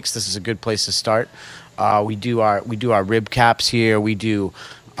steaks, this is a good place to start. We do our rib caps here. We do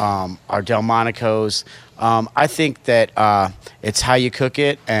our Delmonico's. I think that it's how you cook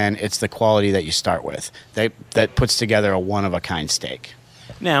it, and it's the quality that you start with that puts together a one-of-a-kind steak.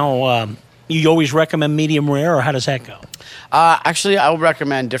 Now, you always recommend medium rare, or how does that go? Actually, I would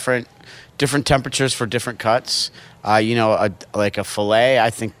recommend different temperatures for different cuts. Like a filet, I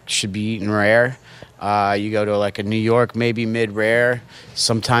think should be eaten rare. You go to like a New York, maybe mid-rare.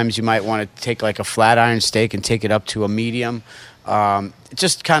 Sometimes you might want to take like a flat iron steak and take it up to a medium. It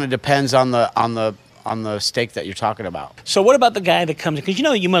just kind of depends on the steak that you're talking about. So what about the guy that comes in? Because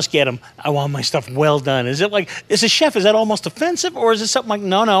you must get him, I want my stuff well done. Is it like, as a chef, is that almost offensive? Or is it something like,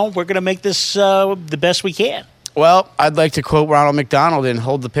 no, we're going to make this the best we can? Well, I'd like to quote Ronald McDonald in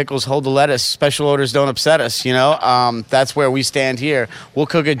Hold the Pickles, Hold the Lettuce. Special orders don't upset us, That's where we stand here. We'll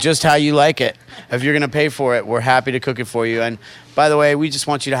cook it just how you like it. If you're going to pay for it, we're happy to cook it for you. And by the way, we just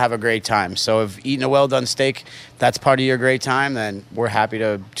want you to have a great time. So if eating a well-done steak, that's part of your great time, then we're happy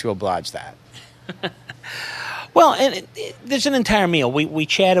to oblige that. Well, and there's an entire meal. We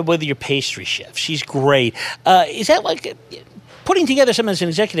chatted with your pastry chef. She's great. Is that like putting together something as an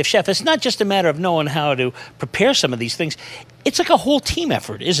executive chef? It's not just a matter of knowing how to prepare some of these things. It's like a whole team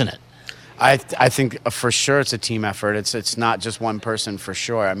effort, isn't it? I think for sure it's a team effort. It's not just one person for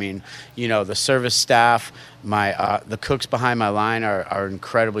sure. I mean, the service staff, the cooks behind my line are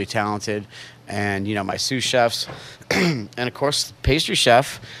incredibly talented, and my sous chefs, and of course pastry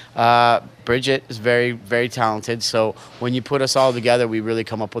chef Bridget is very, very talented. So when you put us all together, we really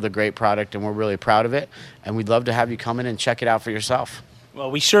come up with a great product, and we're really proud of it. And we'd love to have you come in and check it out for yourself. Well,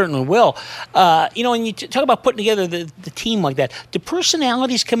 we certainly will. And you talk about putting together the team like that. Do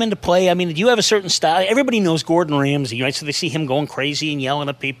personalities come into play? I mean, do you have a certain style? Everybody knows Gordon Ramsay, right? So they see him going crazy and yelling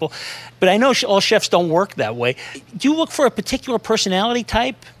at people. But I know all chefs don't work that way. Do you look for a particular personality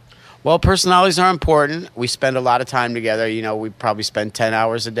type? Well, personalities are important. We spend a lot of time together. We probably spend 10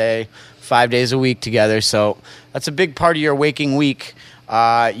 hours a day, 5 days a week together. So that's a big part of your waking week.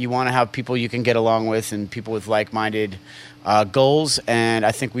 You want to have people you can get along with and people with like-minded goals, and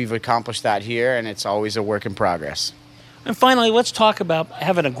I think we've accomplished that here, and it's always a work in progress. And finally, let's talk about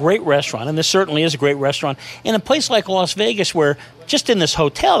having a great restaurant, and this certainly is a great restaurant, in a place like Las Vegas where just in this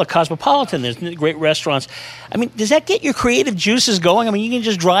hotel, the Cosmopolitan, there's great restaurants. I mean, does that get your creative juices going? I mean, you can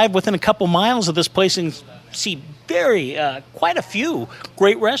just drive within a couple miles of this place and see quite a few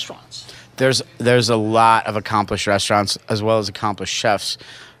great restaurants. There's a lot of accomplished restaurants as well as accomplished chefs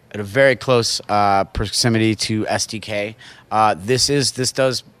at a very close proximity to STK. This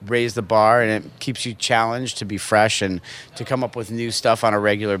does raise the bar, and it keeps you challenged to be fresh and to come up with new stuff on a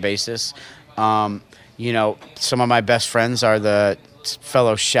regular basis. Some of my best friends are the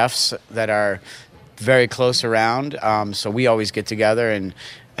fellow chefs that are very close around. So we always get together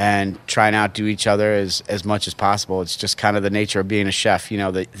and try and outdo each other as much as possible. It's just kind of the nature of being a chef,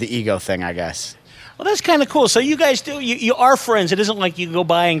 the ego thing, I guess. Well, that's kind of cool. So you guys you are friends. It isn't like you go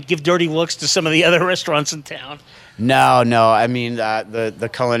by and give dirty looks to some of the other restaurants in town. No. I mean, the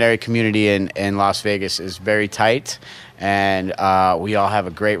culinary community in Las Vegas is very tight, and we all have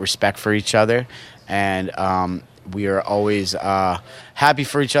a great respect for each other, and we are always happy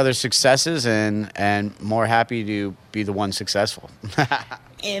for each other's successes and more happy to be the one successful.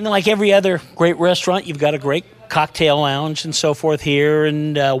 And like every other great restaurant, you've got a great cocktail lounge and so forth here,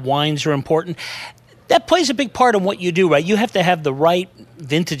 and wines are important. That plays a big part in what you do, right? You have to have the right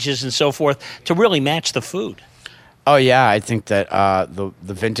vintages and so forth to really match the food. Oh, yeah. I think that the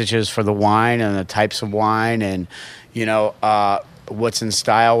vintages for the wine and the types of wine and, what's in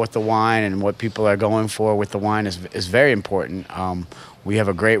style with the wine and what people are going for with the wine is very important. We have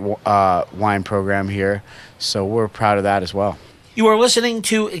a great wine program here, so we're proud of that as well. You are listening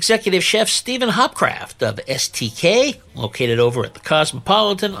to Executive Chef Stephen Hopcraft of STK, located over at the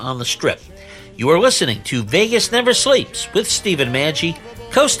Cosmopolitan on the Strip. You are listening to Vegas Never Sleeps with Stephen Maggi,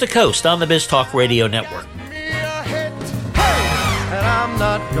 coast to coast on the BizTalk Radio Network. And I'm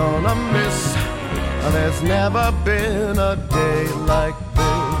not gonna miss. There's never been a day like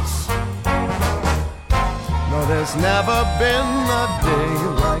this. No, there's never been a day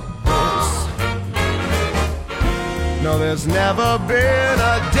like this. No, there's never been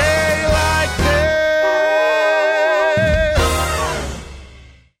a day like this.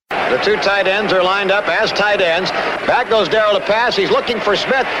 The two tight ends are lined up as tight ends. Back goes Darrell to pass. He's looking for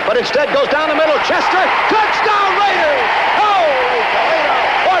Smith, but instead goes down the middle. Chester, touchdown Raiders! Holy Toledo,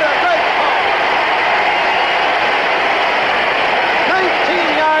 what a great ball!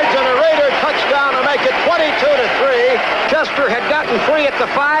 19 yards and a Raider touchdown to make it 22-3. Chester had gotten free at the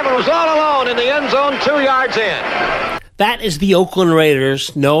 5 and was all alone in the end zone 2 yards in. That is the Oakland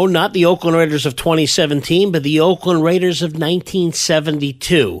Raiders. No, not the Oakland Raiders of 2017, but the Oakland Raiders of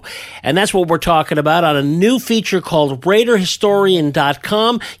 1972. And that's what we're talking about on a new feature called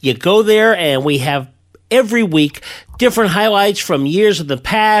RaiderHistorian.com. You go there and we have every week different highlights from years of the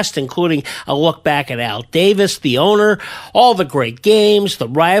past, including a look back at Al Davis, the owner, all the great games, the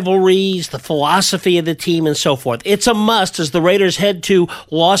rivalries, the philosophy of the team, and so forth. It's a must as the Raiders head to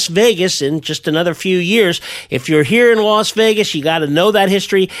Las Vegas in just another few years. If you're here in Las Vegas, you got to know that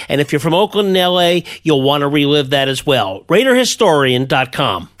history, and if you're from Oakland and LA, you'll want to relive that as well.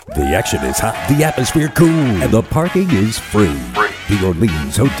 RaiderHistorian.com. The action is hot, the atmosphere cool, and the parking is free. The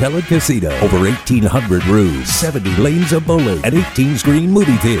Orleans Hotel and Casino. Over 1,800 rooms, 70 lanes of bowling, an 18-screen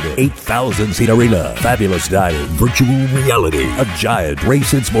movie theater, 8,000-seat arena, fabulous dining, virtual reality, a giant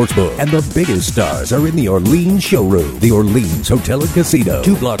race and sports book, and the biggest stars are in the Orleans showroom. The Orleans Hotel and Casino,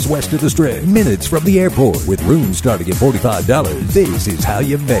 2 blocks west of the Strip, minutes from the airport, with rooms starting at $45. This is how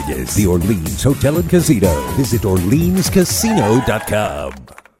you Vegas. The Orleans Hotel and Casino. Visit OrleansCasino.com.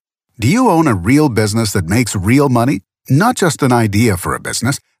 Do you own a real business that makes real money? Not just an idea for a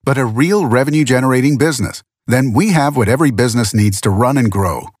business, but a real revenue-generating business? Then we have what every business needs to run and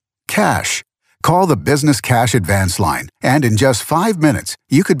grow. Cash. Call the Business Cash Advance Line, and in just 5 minutes,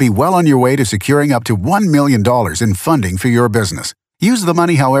 you could be well on your way to securing up to $1 million in funding for your business. Use the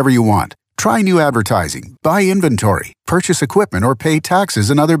money however you want. Try new advertising, buy inventory, purchase equipment, or pay taxes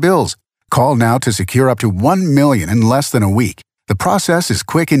and other bills. Call now to secure up to $1 million in less than a week. The process is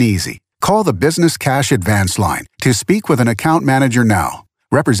quick and easy. Call the Business Cash Advance Line to speak with an account manager now.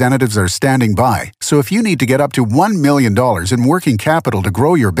 Representatives are standing by, so if you need to get up to $1 million in working capital to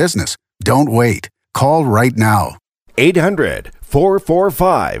grow your business, don't wait. Call right now.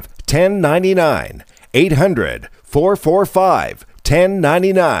 800-445-1099.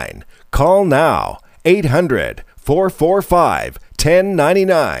 800-445-1099. Call now.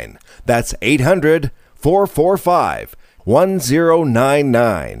 800-445-1099. That's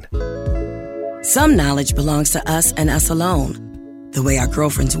 800-445-1099. Some knowledge belongs to us and us alone. The way our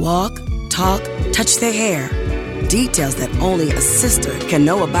girlfriends walk, talk, touch their hair. Details that only a sister can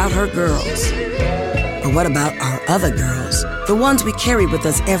know about her girls. But what about our other girls? The ones we carry with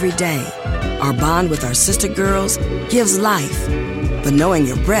us every day. Our bond with our sister girls gives life. But knowing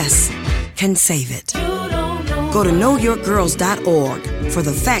your breasts can save it. Go to knowyourgirls.org for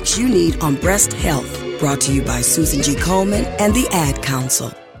the facts you need on breast health. Brought to you by Susan G. Komen and the Ad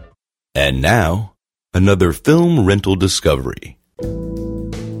Council. And now, another film rental discovery.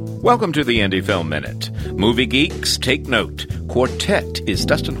 Welcome to the Indie Film Minute. Movie geeks, take note. Quartet is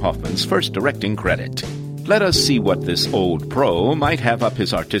Dustin Hoffman's first directing credit. Let us see what this old pro might have up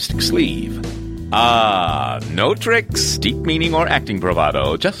his artistic sleeve. No tricks, deep meaning, or acting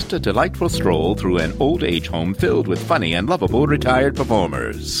bravado, just a delightful stroll through an old age home filled with funny and lovable retired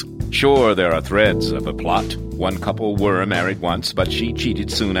performers. Sure, there are threads of a plot. One couple were married once, but she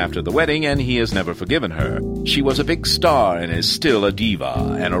cheated soon after the wedding, and he has never forgiven her. She was a big star and is still a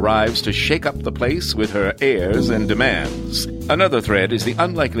diva, and arrives to shake up the place with her airs and demands. Another thread is the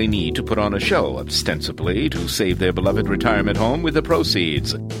unlikely need to put on a show, ostensibly to save their beloved retirement home with the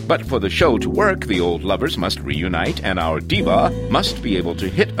proceeds. But for the show to work, the old lovers must reunite, and our diva must be able to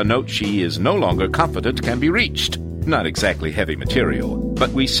hit a note she is no longer confident can be reached. Not exactly heavy material,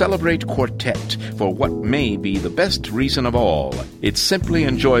 but we celebrate Quartet for what may be the best reason of all. It's simply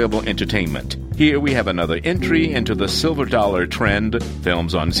enjoyable entertainment. Here we have another entry into the silver dollar trend,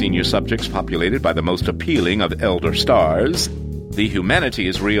 films on senior subjects populated by the most appealing of elder stars. The humanity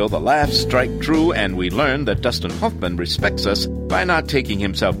is real, the laughs strike true, and we learn that Dustin Hoffman respects us by not taking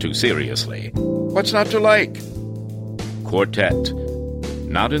himself too seriously. What's not to like? Quartet.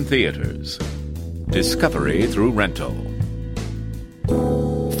 Not in theaters. Discovery through rental.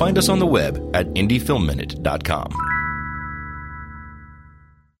 Find us on the web at indiefilmminute.com.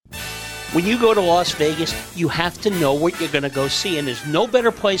 When you go to Las Vegas, you have to know what you're going to go see, and there's no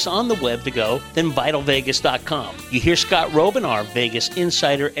better place on the web to go than VitalVegas.com. You hear Scott Robin, our Vegas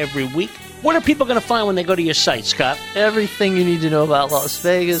insider, every week. What are people going to find when they go to your site, Scott? Everything you need to know about Las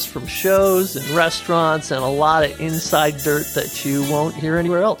Vegas, from shows and restaurants, and a lot of inside dirt that you won't hear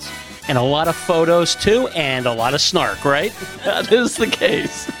anywhere else. And a lot of photos, too, and a lot of snark, right? That is the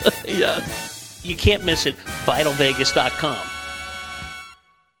case. Yes. You can't miss it. VitalVegas.com.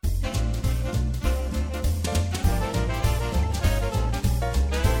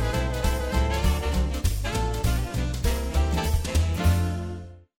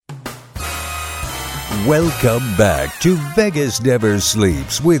 Welcome back to Vegas Never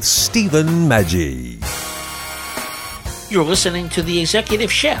Sleeps with Stephen Maggi. You're listening to the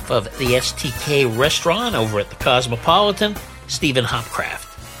executive chef of the STK restaurant over at the Cosmopolitan, Stephen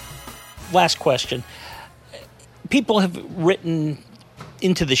Hopcraft. Last question. People have written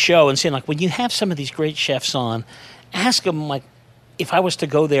into the show and saying, like, when you have some of these great chefs on, ask them, like, if I was to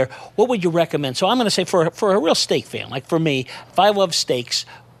go there, what would you recommend? So I'm going to say for a real steak fan, like for me, if I love steaks,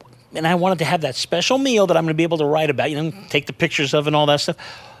 and I wanted to have that special meal that I'm going to be able to write about, take the pictures of and all that stuff,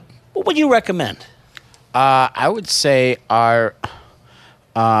 what would you recommend? I would say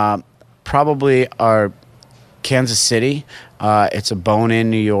probably our Kansas City. It's a bone-in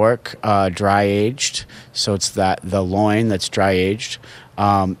New York, dry-aged. So it's the loin that's dry-aged.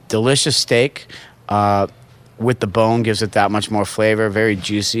 Delicious steak with the bone gives it that much more flavor, very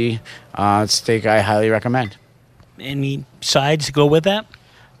juicy. Steak I highly recommend. Any sides to go with that?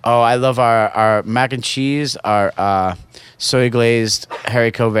 Oh, I love our mac and cheese, our soy glazed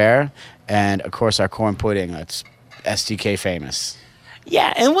haricot vert, and of course our corn pudding. That's STK famous.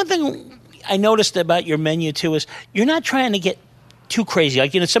 Yeah, and one thing I noticed about your menu too is you're not trying to get too crazy.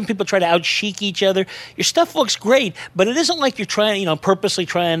 Like, some people try to out chic each other. Your stuff looks great, but it isn't like you're trying, purposely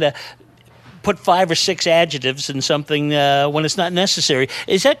trying to put 5 or 6 adjectives in something when it's not necessary.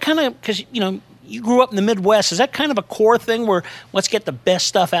 Is that kind of because you grew up in the Midwest? Is that kind of a core thing where let's get the best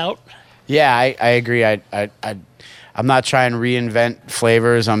stuff out? Yeah, I agree. I'm not trying to reinvent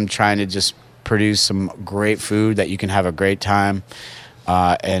flavors. I'm trying to just produce some great food that you can have a great time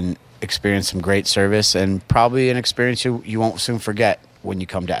and experience some great service, and probably an experience you won't soon forget when you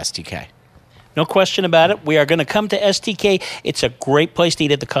come to STK. No question about it. We are going to come to STK. It's a great place to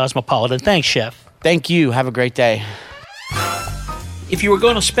eat at the Cosmopolitan. Thanks, Chef. Thank you. Have a great day. If you were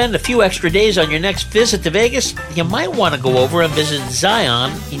going to spend a few extra days on your next visit to Vegas, you might want to go over and visit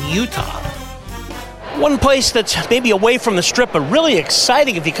Zion in Utah. One place that's maybe away from the Strip, but really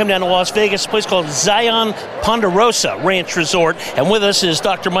exciting if you come down to Las Vegas, a place called Zion Ponderosa Ranch Resort. And with us is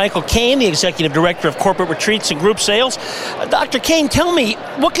Dr. Michael Kane, the Executive Director of Corporate Retreats and Group Sales. Dr. Kane, tell me,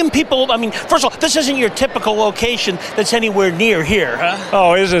 what can people, first of all, this isn't your typical location that's anywhere near here, huh?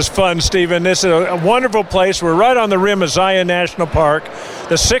 Oh, this is fun, Stephen. This is a wonderful place. We're right on the rim of Zion National Park,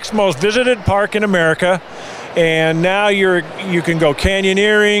 the 6th most visited park in America. And now you can go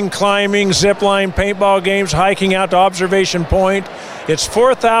canyoneering, climbing, zip line, paintball games, hiking out to Observation Point. It's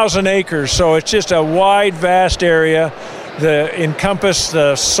 4,000 acres, so it's just a wide, vast area that encompass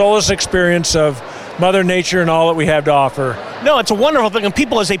the soulless experience of Mother Nature and all that we have to offer. No, it's a wonderful thing. And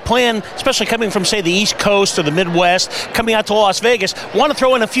people, as they plan, especially coming from, say, the East Coast or the Midwest, coming out to Las Vegas, want to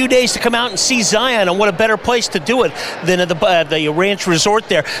throw in a few days to come out and see Zion, and what a better place to do it than at the ranch resort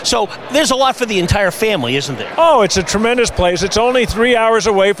there. So there's a lot for the entire family, isn't there? Oh, it's a tremendous place. It's only 3 hours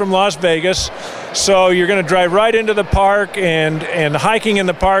away from Las Vegas, so you're going to drive right into the park, and hiking in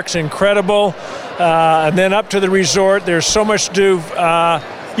the park's incredible. And then up to the resort, there's so much to do.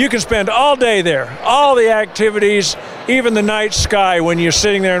 You can spend all day there, all the activities, even the night sky when you're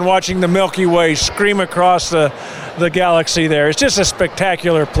sitting there and watching the Milky Way scream across the galaxy there. It's just a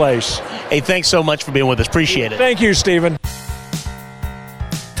spectacular place. Hey, thanks so much for being with us. Appreciate it. Thank you, Stephen.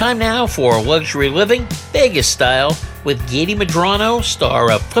 Time now for Luxury Living, Vegas style, with Gady Medrano,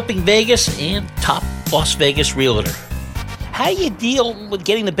 star of Flipping Vegas and top Las Vegas realtor. How do you deal with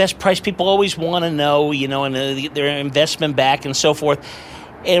getting the best price? People always want to know, and their investment back and so forth.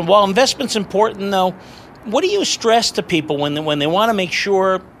 And while investment's important, though, what do you stress to people when they want to make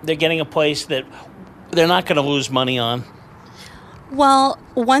sure they're getting a place that they're not going to lose money on? Well,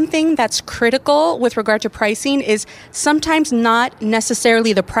 one thing that's critical with regard to pricing is sometimes not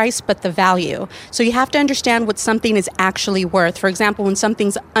necessarily the price, but the value. So you have to understand what something is actually worth. For example, when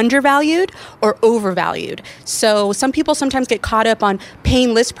something's undervalued or overvalued. So some people sometimes get caught up on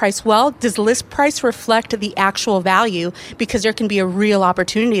paying list price. Well, does list price reflect the actual value? Because there can be a real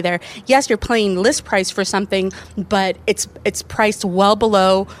opportunity there. Yes, you're paying list price for something, but it's priced well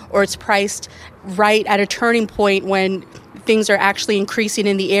below, or it's priced right at a turning point when things are actually increasing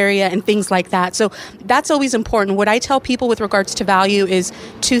in the area and things like that. So that's always important. What I tell people with regards to value is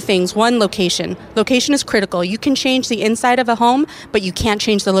two things. One, location. Location is critical. You can change the inside of a home, but you can't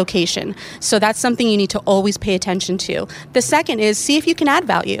change the location. So that's something you need to always pay attention to. The second is see if you can add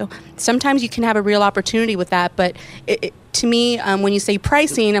value. Sometimes you can have a real opportunity with that, but to me, when you say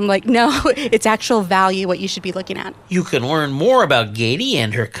pricing, I'm like, no, it's actual value what you should be looking at. You can learn more about Gady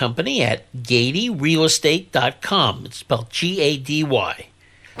and her company at GadyRealEstate.com. It's spelled Gady.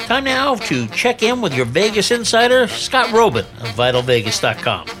 Time now to check in with your Vegas insider, Scott Robin of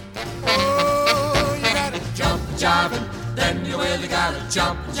VitalVegas.com.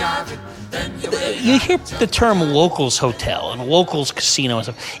 You hear the term locals hotel and locals casino and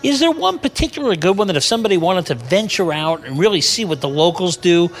stuff. Is there one particularly good one that if somebody wanted to venture out and really see what the locals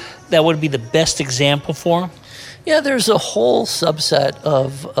do, that would be the best example for them? Yeah, there's a whole subset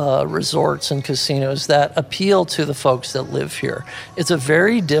of resorts and casinos that appeal to the folks that live here. It's a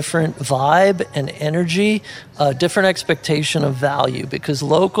very different vibe and energy, different expectation of value, because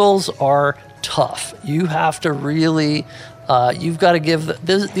locals are tough. You have to really... you've got to give...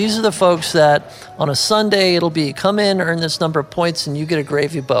 These are the folks that on a Sunday, it'll be come in, earn this number of points, and you get a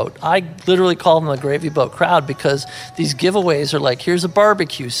gravy boat. I literally call them a gravy boat crowd because these giveaways are like, here's a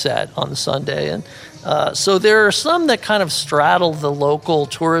barbecue set on the Sunday. And so there are some that kind of straddle the local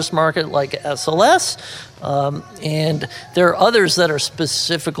tourist market like SLS. And there are others that are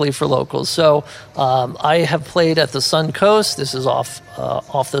specifically for locals. So I have played at the Suncoast. This is off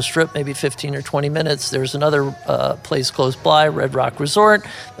the strip, maybe 15 or 20 minutes. There's another place close by, Red Rock Resort.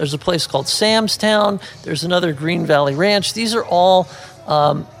 There's a place called Sam's Town. There's another Green Valley Ranch. These are all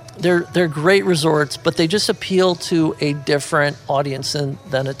they're great resorts, but they just appeal to a different audience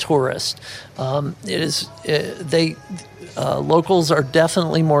than a tourist. Locals are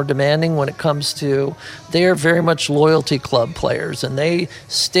definitely more demanding when it comes to, they are very much loyalty club players, and they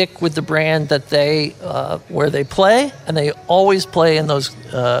stick with the brand that where they play, and they always play in those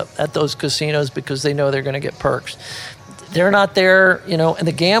at those casinos because they know they're going to get perks. They're not there, and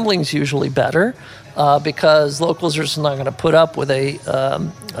the gambling's usually better because locals are just not going to put up with a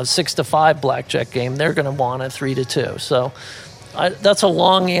 6-5 blackjack game. They're going to want a 3-2. So. That's a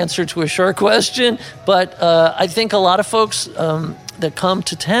long answer to a short question, but I think a lot of folks that come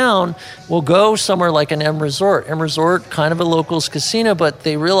to town will go somewhere like an M Resort. M Resort, kind of a locals casino, but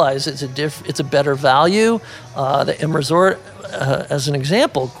they realize it's a better value. The M Resort, as an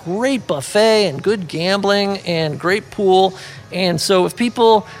example, great buffet and good gambling and great pool. And so if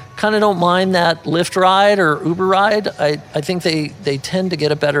people kind of don't mind that Lyft ride or Uber ride, I think they tend to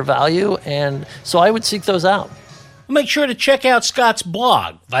get a better value. And so I would seek those out. Make sure to check out Scott's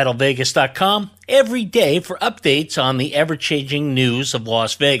blog, VitalVegas.com, every day for updates on the ever-changing news of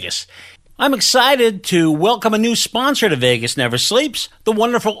Las Vegas. I'm excited to welcome a new sponsor to Vegas Never Sleeps, the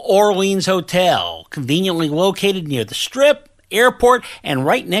wonderful Orleans Hotel, conveniently located near the Strip, airport, and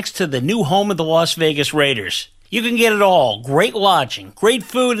right next to the new home of the Las Vegas Raiders. You can get it all, great lodging, great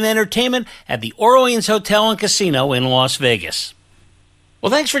food and entertainment at the Orleans Hotel and Casino in Las Vegas.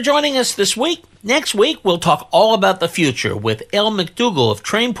 Well, thanks for joining us this week. Next week, we'll talk all about the future with Elle McDougall of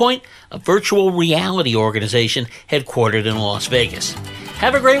TrainPoint, a virtual reality organization headquartered in Las Vegas.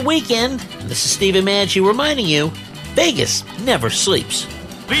 Have a great weekend. This is Stephen Maggi reminding you, Vegas never sleeps.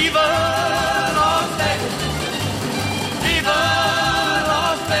 Viva Las Vegas! Viva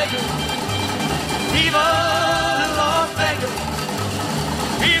Las Vegas! Viva Las Vegas!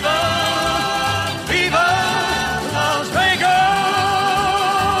 Viva Las Vegas!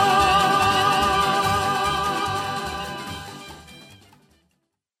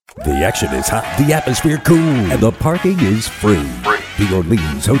 The action is hot, the atmosphere cool, and the parking is free. The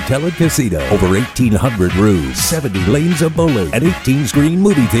Orleans Hotel and Casino. Over 1,800 rooms, 70 lanes of bowling, an 18-screen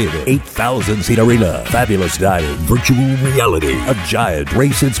movie theater, 8,000-seat arena, fabulous dining, virtual reality, a giant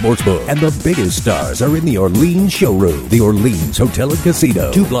race and sports book, and the biggest stars are in the Orleans showroom. The Orleans Hotel and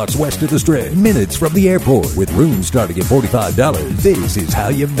Casino, 2 blocks west of the Strip, minutes from the airport, with rooms starting at $45. This is how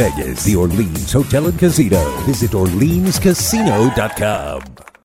you Vegas. The Orleans Hotel and Casino. Visit OrleansCasino.com.